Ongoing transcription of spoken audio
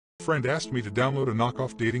Friend asked me to download a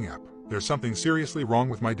knockoff dating app. There's something seriously wrong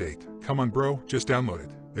with my date. Come on bro, just download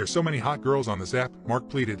it. There's so many hot girls on this app, Mark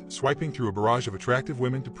pleaded, swiping through a barrage of attractive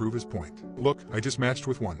women to prove his point. Look, I just matched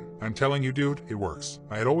with one. I'm telling you dude, it works.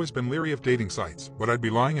 I had always been leery of dating sites, but I'd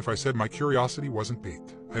be lying if I said my curiosity wasn't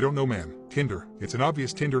piqued. I don't know man. Tinder. It's an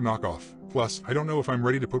obvious Tinder knockoff. Plus, I don't know if I'm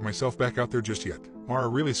ready to put myself back out there just yet. Mara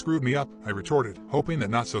really screwed me up, I retorted, hoping that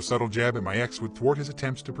not so subtle jab at my ex would thwart his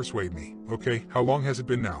attempts to persuade me. Okay, how long has it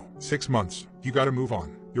been now? 6 months. You gotta move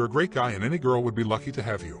on. You're a great guy and any girl would be lucky to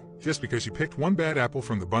have you. Just because you picked one bad apple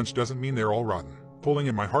from the bunch doesn't mean they're all rotten. Pulling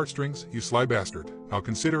at my heartstrings, you sly bastard. I'll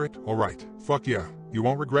consider it, alright. Fuck yeah. You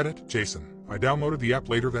won't regret it, Jason. I downloaded the app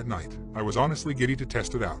later that night. I was honestly giddy to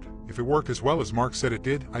test it out. If it worked as well as Mark said it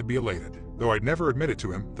did, I'd be elated. Though I'd never admit it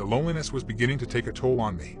to him, the loneliness was beginning to take a toll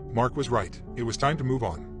on me. Mark was right. It was time to move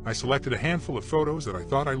on. I selected a handful of photos that I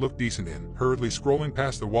thought I looked decent in, hurriedly scrolling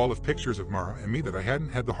past the wall of pictures of Mara and me that I hadn't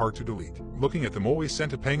had the heart to delete. Looking at them always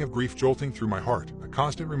sent a pang of grief jolting through my heart, a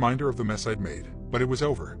constant reminder of the mess I'd made. But it was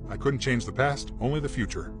over. I couldn't change the past, only the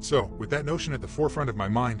future. So, with that notion at the forefront of my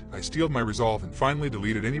mind, I steeled my resolve and finally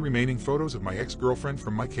deleted any remaining photos of my ex-girlfriend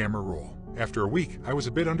from my camera roll. After a week, I was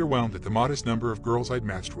a bit underwhelmed at the modest number of girls I'd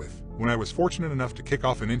matched with. When I was fortunate enough to kick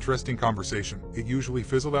off an interesting conversation, it usually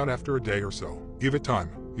fizzled out after a day or so. Give it time.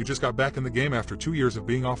 You just got back in the game after 2 years of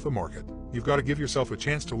being off the market. You've got to give yourself a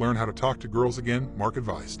chance to learn how to talk to girls again, Mark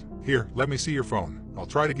advised. Here, let me see your phone. I'll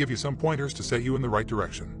try to give you some pointers to set you in the right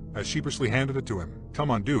direction. I sheepishly handed it to him. Come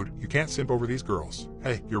on dude, you can't simp over these girls.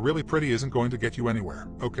 Hey, you're really pretty isn't going to get you anywhere.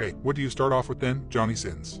 Okay, what do you start off with then, Johnny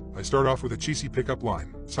Sins? I start off with a cheesy pickup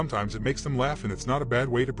line. Sometimes it makes them laugh and it's not a bad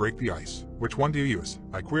way to break the ice. Which one do you use?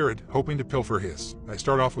 I queried, hoping to pilfer his. I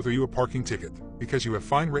start off with, are you a parking ticket? Because you have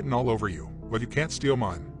fine written all over you. Well, you can't steal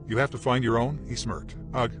mine. You have to find your own, he smirked.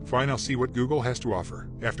 Ugh, fine, I'll see what Google has to offer.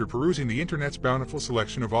 After perusing the internet's bountiful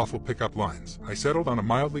selection of awful pickup lines, I settled on a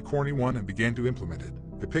mildly corny one and began to implement it.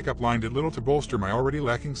 The pickup line did little to bolster my already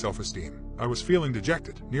lacking self-esteem. I was feeling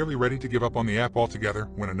dejected, nearly ready to give up on the app altogether,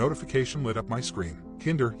 when a notification lit up my screen.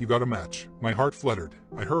 Kinder, you got a match. My heart fluttered.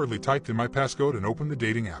 I hurriedly typed in my passcode and opened the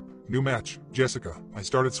dating app. New match, Jessica. I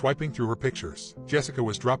started swiping through her pictures. Jessica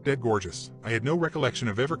was drop-dead gorgeous. I had no recollection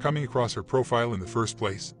of ever coming across her profile in the first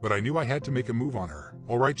place, but I knew I had to make a move on her.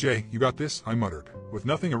 Alright Jay, you got this, I muttered. With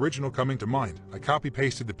nothing original coming to mind, I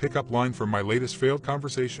copy-pasted the pickup line from my latest failed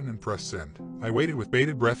conversation and pressed send. I waited with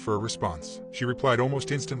bated breath for a response. She replied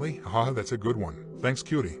almost instantly, haha, that's a good one. Thanks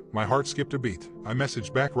cutie. My heart skipped a beat. I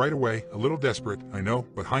messaged back right away, a little desperate, I know,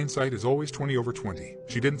 but hindsight is always 20/20.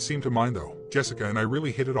 She didn't seem to mind though. Jessica and I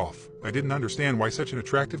really hit it off. I didn't understand why such an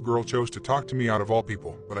attractive girl chose to talk to me out of all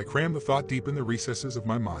people, but I crammed the thought deep in the recesses of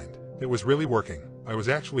my mind. It was really working. I was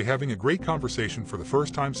actually having a great conversation for the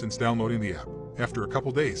first time since downloading the app. After a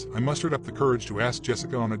couple days, I mustered up the courage to ask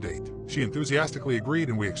Jessica on a date. She enthusiastically agreed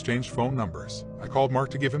and we exchanged phone numbers. I called Mark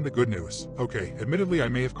to give him the good news. Okay, admittedly I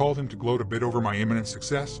may have called him to gloat a bit over my imminent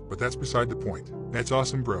success, but that's beside the point. That's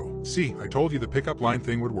awesome bro. See, I told you the pickup line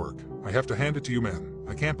thing would work. I have to hand it to you man.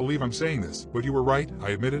 I can't believe I'm saying this, but you were right, I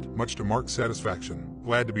admitted, much to Mark's satisfaction.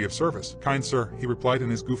 Glad to be of service, kind sir, he replied in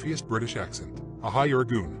his goofiest British accent. Aha, you're a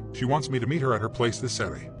goon. She wants me to meet her at her place this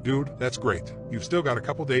Saturday. Dude, that's great. You've still got a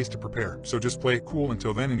couple days to prepare, so just play it cool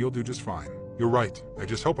until then and you'll do just fine. You're right. I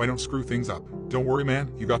just hope I don't screw things up. Don't worry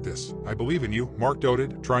man, you got this. I believe in you, Mark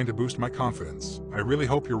doted, trying to boost my confidence. I really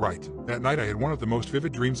hope you're right. That night I had one of the most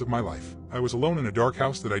vivid dreams of my life. I was alone in a dark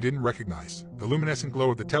house that I didn't recognize. The luminescent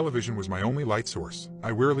glow of the television was my only light source.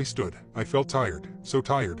 I wearily stood. I felt tired. So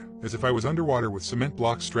tired, as if I was underwater with cement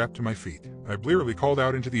blocks strapped to my feet. I blearily called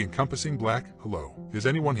out into the encompassing black, hello. Is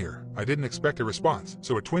anyone here? I didn't expect a response,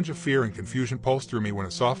 so a twinge of fear and confusion pulsed through me when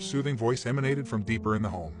a soft, soothing voice emanated from deeper in the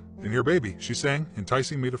home. In here baby, she sang,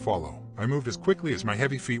 enticing me to follow. I moved as quickly as my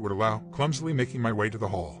heavy feet would allow, clumsily making my way to the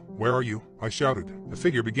hall. Where are you? I shouted. A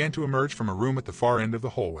figure began to emerge from a room at the far end of the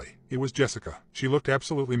hallway. It was Jessica. She looked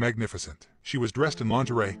absolutely magnificent. She was dressed in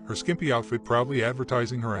lingerie, her skimpy outfit proudly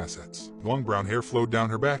advertising her assets. Long brown hair flowed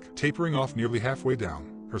down her back, tapering off nearly halfway down.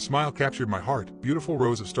 Her smile captured my heart, beautiful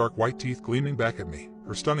rows of stark white teeth gleaming back at me.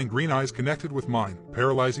 Her stunning green eyes connected with mine,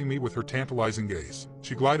 paralyzing me with her tantalizing gaze.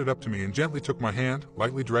 She glided up to me and gently took my hand,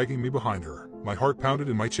 lightly dragging me behind her. My heart pounded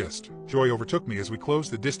in my chest. Joy overtook me as we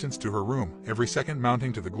closed the distance to her room, every second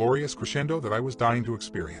mounting to the glorious crescendo that I was dying to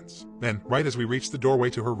experience. Then, right as we reached the doorway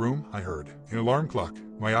to her room, I heard an alarm clock.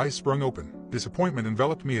 My eyes sprung open. Disappointment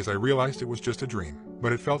enveloped me as I realized it was just a dream.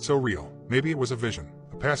 But it felt so real. Maybe it was a vision.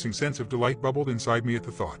 A passing sense of delight bubbled inside me at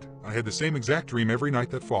the thought. I had the same exact dream every night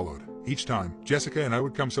that followed. Each time, Jessica and I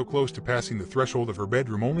would come so close to passing the threshold of her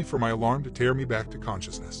bedroom only for my alarm to tear me back to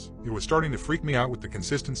consciousness. It was starting to freak me out with the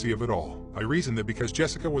consistency of it all. I reasoned that because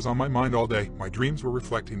Jessica was on my mind all day, my dreams were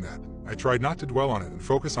reflecting that. I tried not to dwell on it and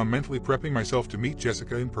focus on mentally prepping myself to meet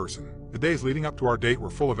Jessica in person. The days leading up to our date were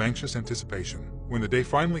full of anxious anticipation. When the day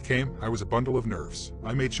finally came, I was a bundle of nerves.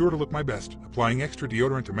 I made sure to look my best, applying extra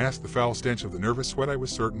deodorant to mask the foul stench of the nervous sweat I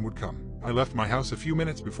was certain would come. I left my house a few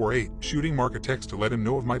minutes before 8, shooting Mark a text to let him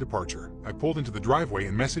know of my departure. I pulled into the driveway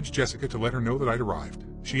and messaged Jessica to let her know that I'd arrived.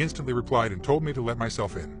 She instantly replied and told me to let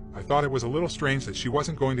myself in. I thought it was a little strange that she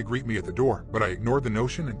wasn't going to greet me at the door, but I ignored the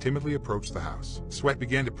notion and timidly approached the house. Sweat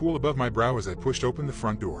began to pool above my brow as I pushed open the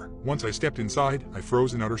front door. Once I stepped inside, I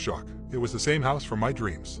froze in utter shock. It was the same house from my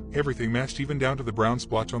dreams. Everything matched even down to the brown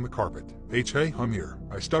splotch on the carpet. Hey, I'm here.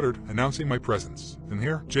 I stuttered, announcing my presence. And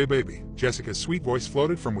here, baby. Jessica's sweet voice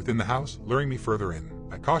floated from within the house, luring me further in.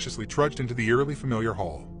 I cautiously trudged into the eerily familiar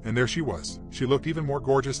hall. And there she was. She looked even more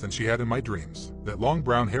gorgeous than she had in my dreams. That long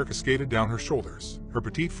brown hair cascaded down her shoulders. Her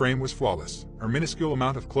petite frame was flawless. Her minuscule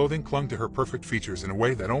amount of clothing clung to her perfect features in a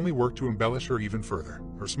way that only worked to embellish her even further.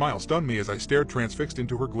 Her smile stunned me as I stared transfixed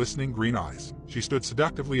into her glistening green eyes. She stood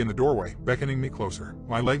seductively in the doorway, beckoning me closer.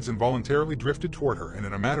 My legs involuntarily drifted toward her, and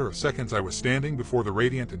in a matter of seconds I was standing before the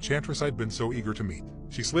radiant enchantress I'd been so eager to meet.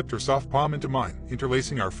 She slipped her soft palm into mine,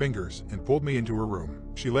 interlacing our fingers, and pulled me into her room.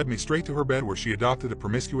 She led me straight to her bed where she adopted a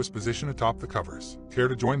promiscuous position atop the covers. Care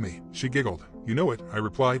to join me? She giggled. You know it, I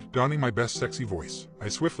replied, donning my best sexy voice. I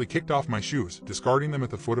swiftly kicked off my shoes, discarding them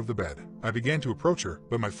at the foot of the bed. I began to approach her,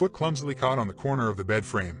 but my foot clumsily caught on the corner of the bed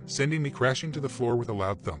frame, sending me crashing to the floor with a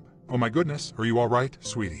loud thump. Oh my goodness, are you all right,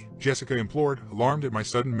 sweetie? Jessica implored, alarmed at my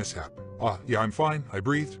sudden mishap. Yeah, I'm fine, I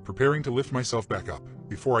breathed, preparing to lift myself back up.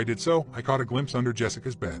 Before I did so, I caught a glimpse under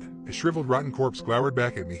Jessica's bed. A shriveled rotten corpse glowered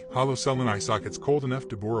back at me, hollow sullen eye sockets cold enough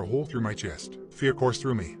to bore a hole through my chest. Fear coursed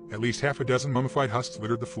through me. At least half a dozen mummified husks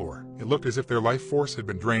littered the floor. It looked as if their life force had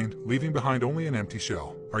been drained, leaving behind only an empty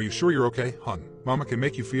shell. Are you sure you're okay, hon? Mama can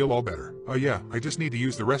make you feel all better. Yeah, I just need to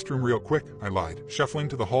use the restroom real quick, I lied, shuffling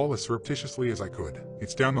to the hall as surreptitiously as I could.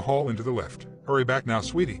 It's down the hall and to the left. Hurry back now,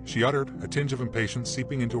 sweetie, she uttered, a tinge of impatience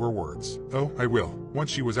seeping into her words. Oh, I will. Once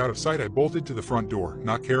she was out of sight, I bolted to the front door,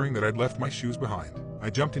 not caring that I'd left my shoes behind. I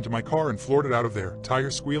jumped into my car and floored it out of there,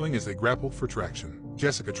 tires squealing as they grappled for traction.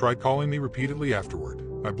 Jessica tried calling me repeatedly afterward.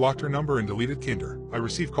 I blocked her number and deleted Kinder. I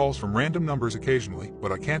receive calls from random numbers occasionally,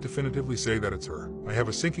 but I can't definitively say that it's her. I have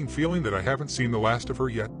a sinking feeling that I haven't seen the last of her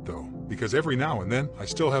yet, though. Because every now and then, I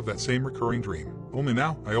still have that same recurring dream. Only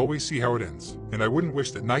now, I always see how it ends. And I wouldn't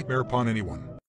wish that nightmare upon anyone.